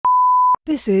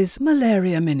This is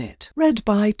Malaria Minute, read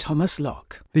by Thomas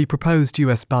Locke. The proposed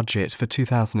US budget for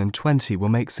 2020 will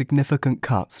make significant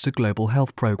cuts to global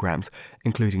health programs,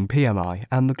 including PMI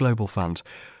and the Global Fund.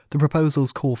 The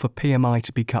proposals call for PMI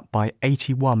to be cut by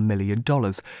 $81 million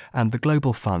and the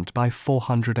Global Fund by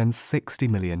 $460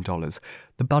 million.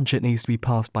 The budget needs to be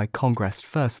passed by Congress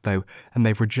first, though, and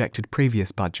they've rejected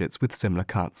previous budgets with similar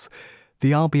cuts.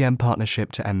 The RBM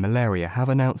Partnership to End Malaria have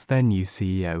announced their new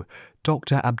CEO.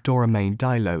 Dr. Abdourahamane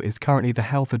Diallo is currently the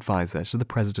health advisor to the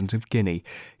President of Guinea.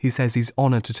 He says he's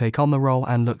honoured to take on the role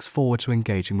and looks forward to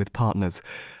engaging with partners.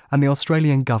 And the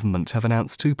Australian government have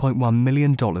announced $2.1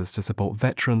 million to support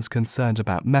veterans concerned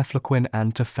about mefloquine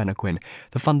and tafenoquine.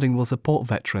 The funding will support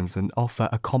veterans and offer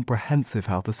a comprehensive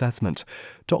health assessment.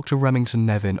 Dr. Remington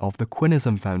Nevin of the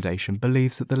Quinism Foundation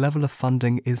believes that the level of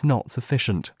funding is not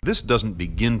sufficient. This doesn't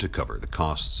begin to cover the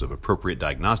costs of appropriate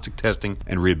diagnostic testing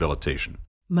and rehabilitation.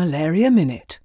 Malaria Minute.